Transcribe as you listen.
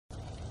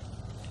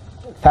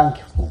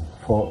thankful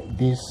for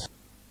this.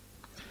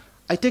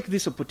 I take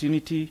this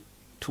opportunity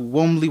to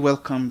warmly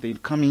welcome the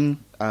incoming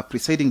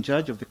presiding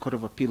judge of the Court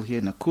of Appeal here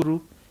in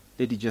Nakuru,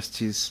 Lady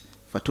Justice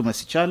Fatuma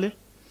Sichale,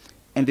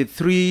 and the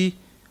three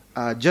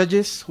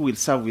judges who will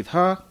serve with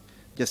her,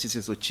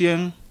 Justices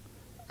Ochieng,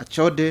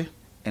 Achode,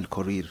 and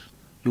Korir.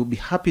 You'll be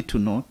happy to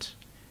note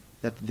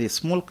that the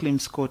Small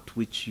Claims Court,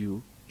 which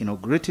you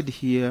inaugurated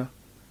here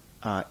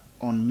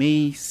on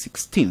May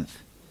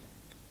 16th,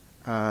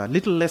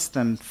 little less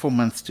than 4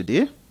 months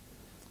today,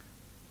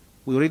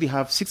 we already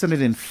have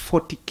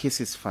 640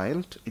 cases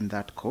filed in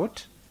that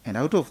court, and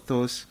out of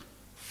those,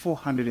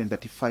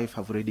 435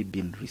 have already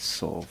been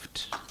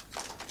resolved.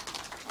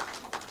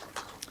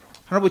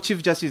 Honorable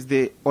Chief Justice,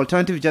 the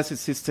Alternative Justice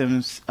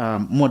Systems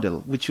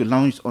model, which you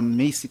launched on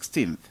May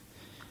 16th,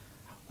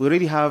 we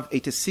already have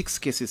 86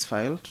 cases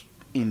filed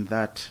in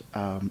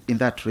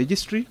that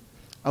registry,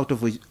 out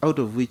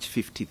of which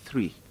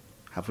 53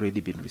 have already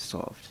been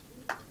resolved.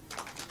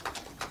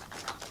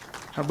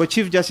 Honorable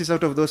Chief Justice,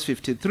 out of those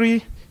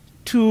 53,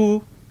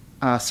 2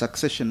 are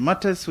succession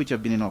matters which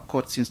have been in our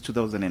court since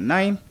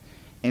 2009,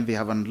 and they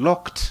have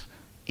unlocked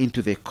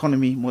into the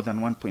economy more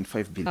than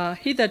 1.5 billion.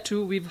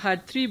 Hitherto, we've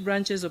had 3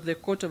 branches of the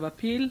Court of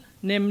Appeal,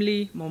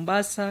 namely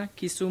Mombasa,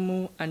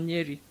 Kisumu, and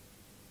Nyeri.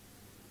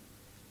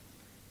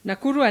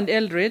 Nakuru and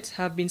Eldoret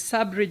have been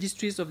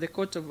sub-registries of the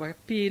Court of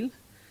Appeal,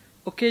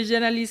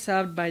 occasionally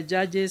served by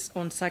judges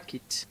on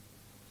circuit.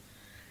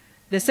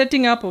 The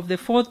setting up of the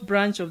 4th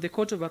branch of the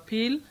Court of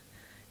Appeal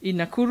in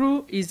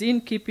Nakuru is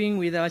in keeping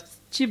with our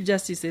Chief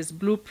Justice's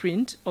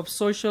blueprint of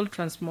social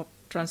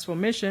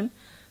transformation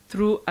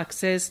through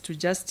access to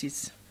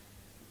justice.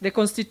 The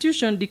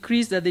Constitution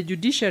decrees that the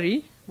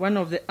judiciary, one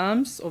of the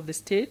arms of the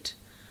state,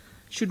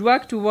 should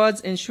work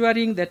towards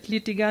ensuring that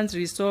litigants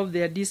resolve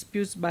their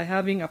disputes by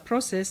having a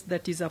process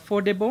that is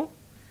affordable,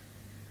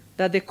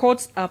 that the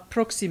courts are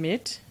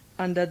proximate,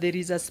 and that there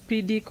is a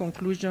speedy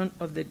conclusion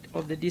of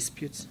the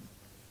disputes.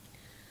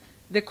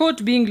 The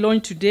court being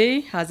launched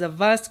today has a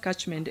vast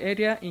catchment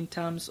area in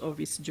terms of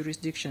its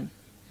jurisdiction.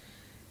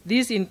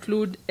 These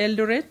include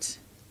Eldoret,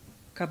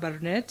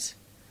 Kabarnet,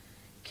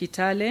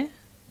 Kitale,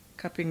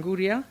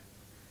 Kapenguria,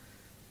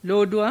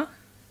 Lodwar,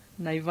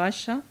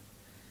 Naivasha,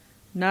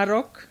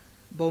 Narok,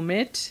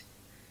 Bomet,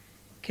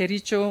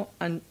 Kericho,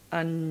 and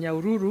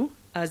Nyahururu,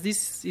 as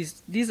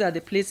these are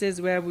the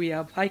places where we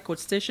have high court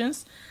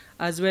stations,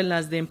 as well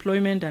as the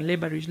Employment and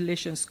Labor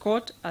Relations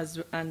Court,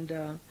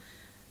 the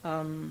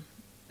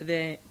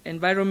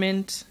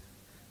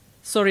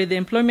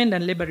Employment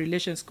and Labor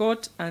Relations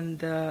Court, and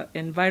the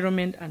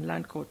Environment and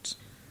Land Court.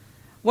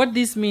 What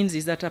this means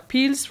is that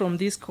appeals from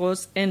these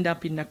courts end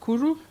up in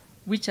Nakuru,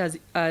 which,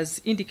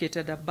 as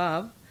indicated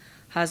above,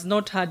 has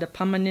not had a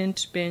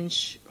permanent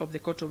bench of the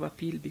Court of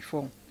Appeal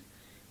before.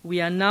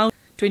 We are now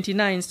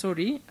 29,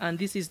 and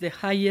this is the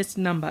highest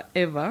number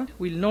ever,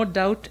 will no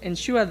doubt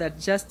ensure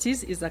that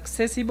justice is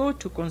accessible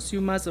to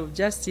consumers of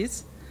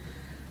justice,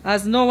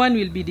 as no one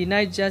will be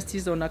denied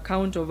justice on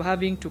account of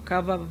having to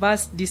cover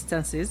vast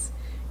distances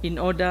in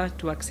order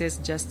to access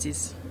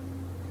justice.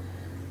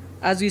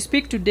 As we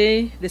speak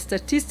today, the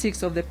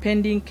statistics of the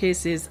pending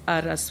cases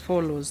are as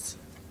follows.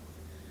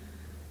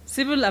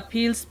 Civil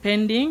appeals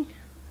pending,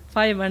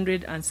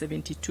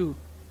 572,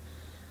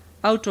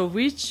 out of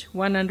which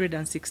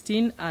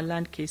 116 are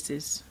land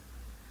cases.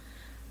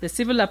 The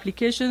civil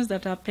applications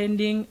that are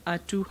pending are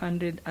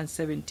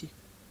 270.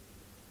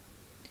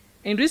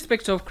 In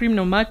respect of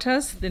criminal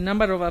matters, the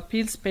number of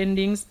appeals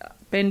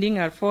pending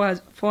are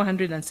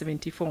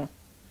 474.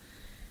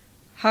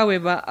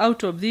 However,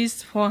 out of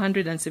these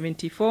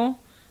 474,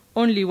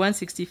 only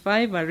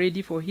 165 are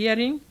ready for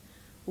hearing,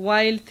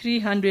 while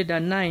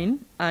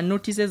 309 are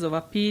notices of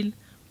appeal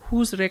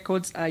whose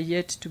records are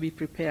yet to be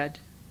prepared.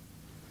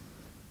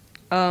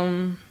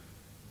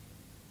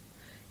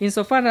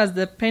 Insofar as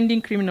the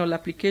pending criminal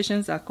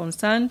applications are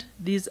concerned,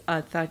 these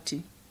are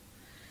 30.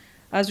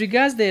 As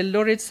regards the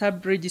Eldoret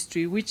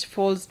sub-registry, which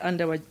falls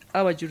under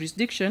our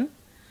jurisdiction,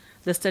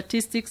 the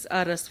statistics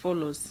are as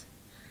follows.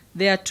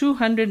 There are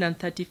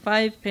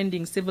 235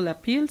 pending civil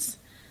appeals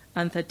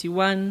and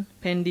 31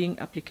 pending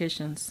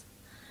applications.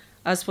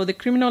 As for the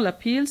criminal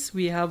appeals,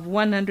 we have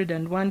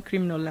 101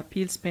 criminal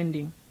appeals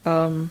pending.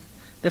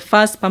 The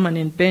first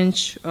permanent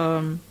bench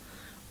of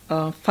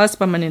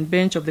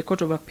the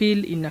Court of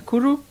Appeal in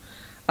Nakuru.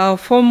 Our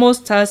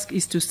foremost task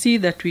is to see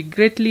that we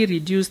greatly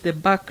reduce the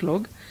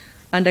backlog,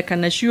 and I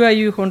can assure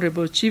you,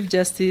 Honorable Chief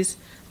Justice,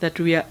 that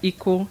we are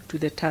equal to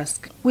the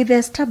task. With the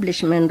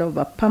establishment of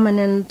a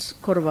permanent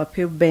Court of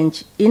Appeal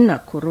bench in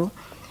Nakuru,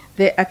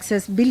 the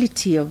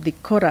accessibility of the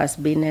court has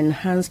been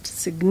enhanced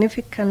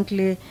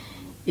significantly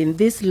in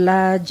this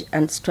large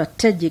and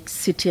strategic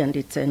city and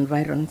its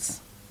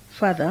environs.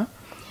 Further,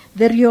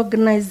 the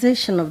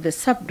reorganization of the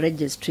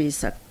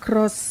sub-registries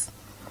across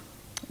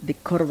the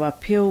Court of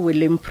Appeal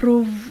will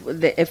improve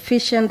the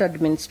efficient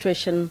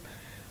administration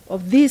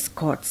of these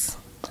courts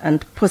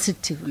and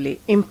positively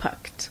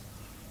impact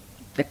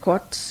the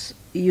court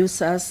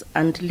users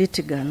and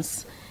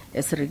litigants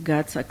as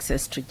regards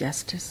access to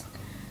justice.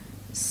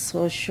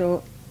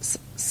 Social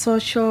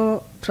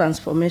social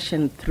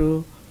transformation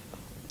through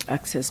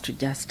access to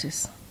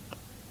justice.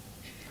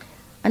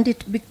 And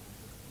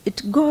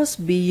it goes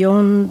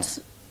beyond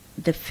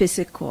the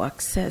physical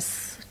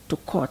access to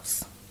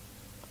courts.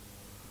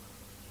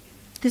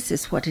 This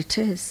is what it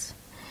is.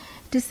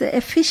 It is the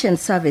efficient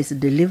service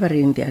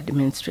delivery in the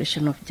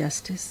administration of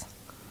justice.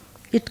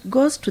 It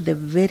goes to the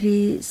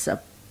very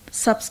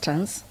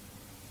substance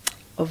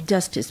of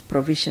justice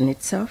provision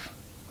itself,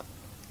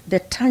 the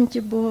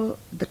tangible,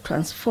 the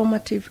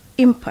transformative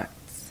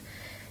impacts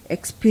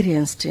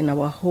experienced in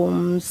our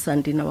homes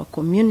and in our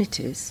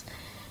communities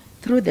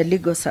through the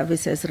legal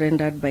services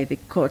rendered by the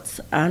courts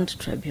and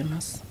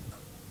tribunals.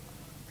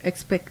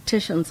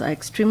 Expectations are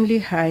extremely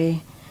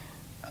high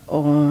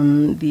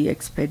on the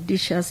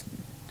expeditious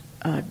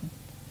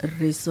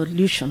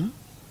resolution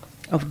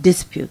of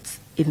disputes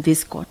in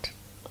this court.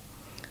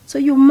 So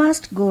you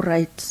must go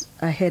right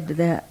ahead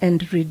there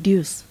and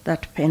reduce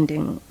that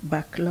pending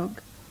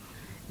backlog.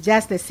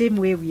 Just the same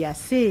way we are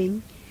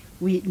saying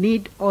we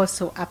need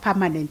also a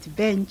permanent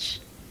bench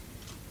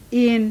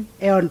in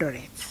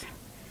Eldoret.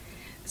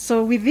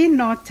 So within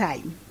no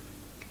time,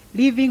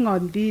 living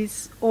on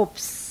these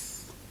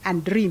hopes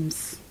and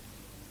dreams,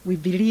 we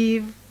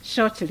believe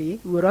shortly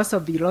we'll also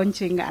be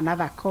launching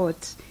another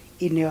court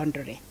in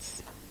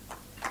Eldoret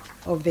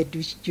of the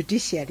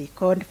judiciary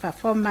called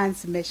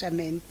Performance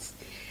Measurement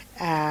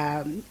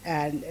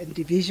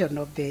Division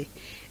of the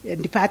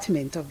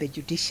Department of the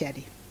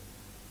Judiciary.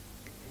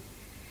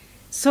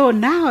 So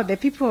now the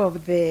people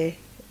of the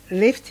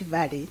Rift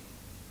Valley,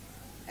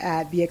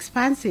 the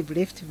expansive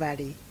Rift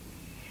Valley,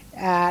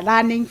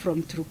 running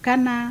from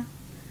Turkana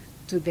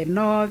to the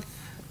north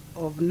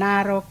of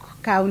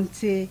Narok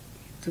County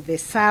to the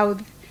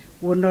south,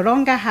 will no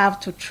longer have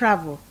to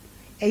travel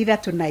either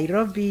to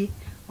Nairobi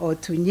or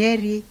to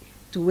Nyeri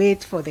to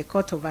wait for the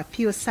Court of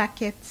Appeal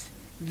circuit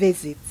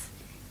visits.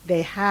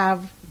 They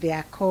have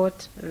their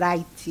court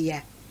right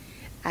here.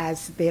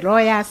 As the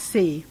lawyers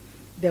say,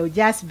 they'll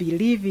just be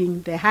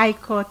leaving the High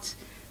Court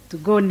to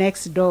go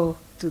next door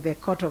to the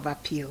Court of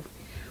Appeal,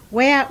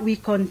 where we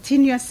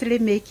continuously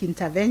make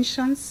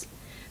interventions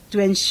to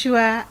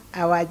ensure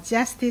our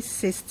justice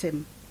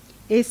system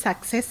is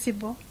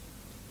accessible,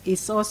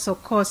 is also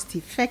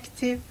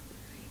cost-effective,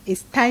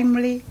 is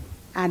timely,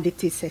 and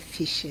it is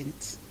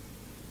efficient.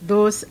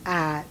 Those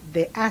are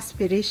the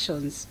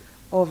aspirations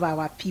of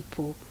our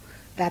people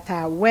that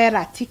are well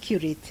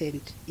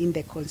articulated in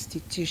the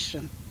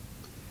Constitution.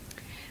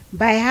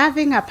 By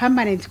having a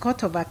permanent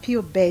Court of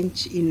Appeal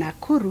bench in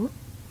Nakuru,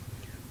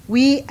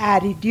 we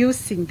are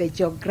reducing the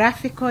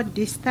geographical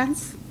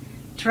distance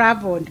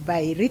traveled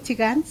by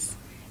litigants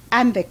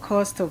and the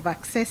cost of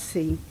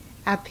accessing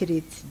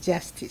appellate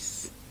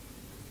justice.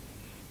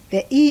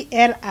 The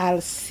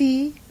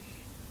ELRC,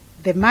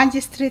 the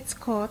magistrates'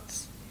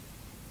 courts,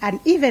 and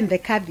even the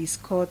Kadhi's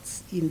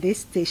courts in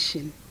this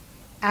station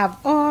have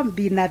all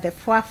been at the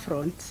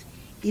forefront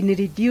in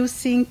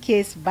reducing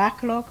case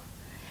backlog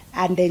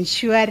and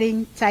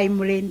ensuring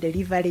timely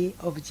delivery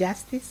of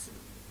justice.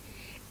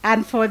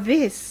 And for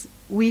this,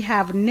 we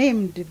have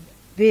named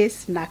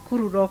this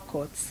Nakuru Law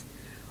Courts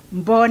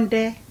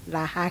Mbonde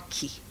la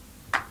Haki.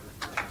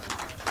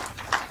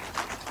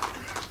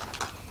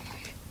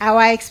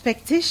 Our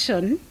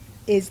expectation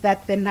is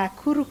that the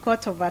Nakuru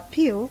Court of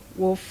Appeal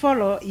will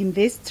follow in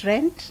this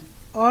trend,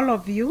 all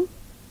of you,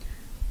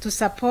 to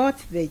support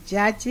the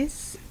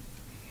judges,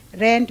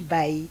 led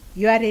by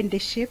your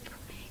leadership,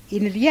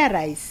 in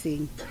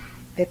realizing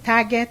the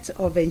target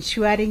of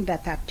ensuring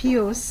that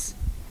appeals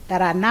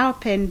that are now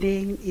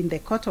pending in the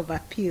Court of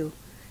Appeal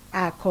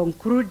are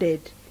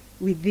concluded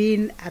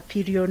within a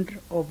period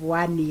of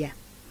 1 year.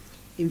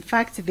 In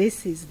fact,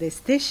 this is the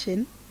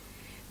station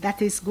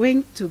that is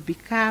going to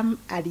become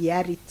a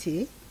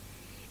reality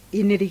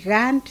in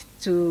regard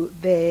to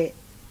the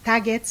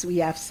targets we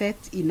have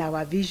set in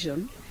our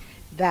vision,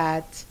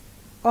 that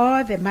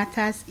all the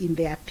matters in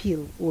the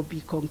appeal will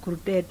be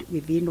concluded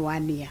within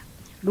 1 year.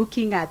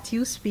 Looking at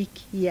you speak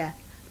here,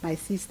 my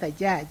sister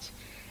judge,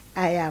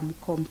 I am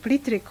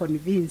completely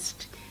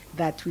convinced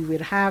that we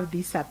will have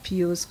these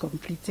appeals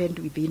completed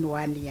within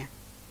 1 year.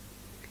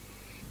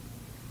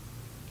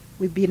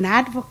 We've been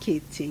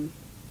advocating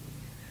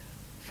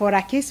for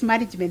a case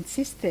management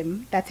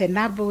system that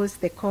enables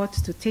the court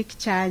to take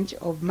charge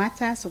of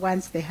matters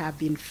once they have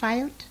been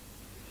filed.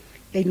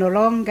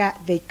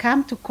 They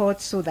come to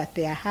court so that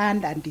they are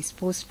handled and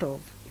disposed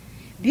of.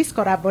 These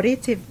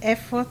collaborative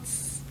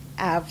efforts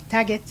have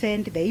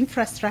targeted the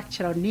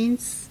infrastructural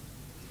needs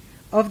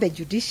of the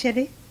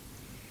judiciary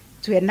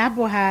to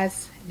enable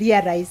us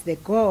realize the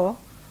goal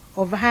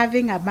of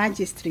having a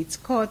magistrates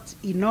court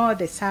in all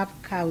the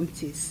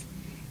sub-counties,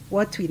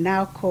 what we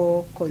now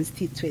call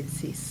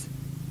constituencies.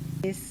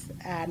 This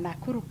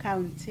Nakuru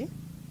County,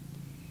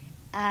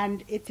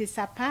 and it is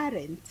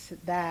apparent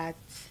that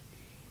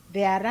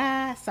there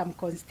are some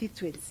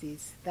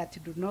constituencies that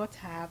do not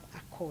have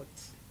a court.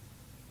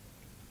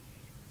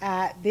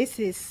 This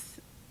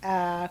is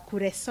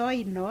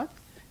Kuresoi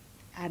North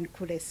and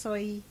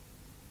Kuresoi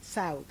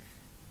South,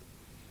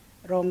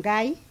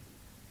 Rongai,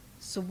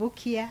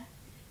 Subukia,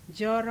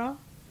 Joro,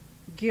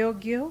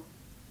 Giogio,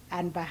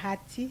 and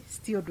Bahati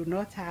still do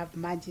not have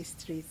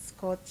magistrates'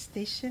 court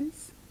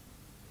stations.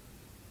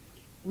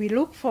 We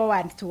look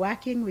forward to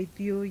working with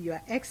you,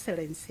 Your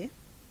Excellency,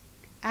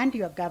 and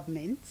your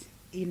government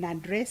in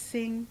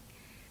addressing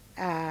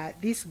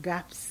these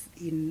gaps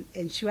in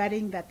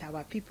ensuring that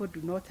our people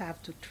do not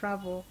have to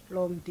travel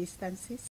long distances.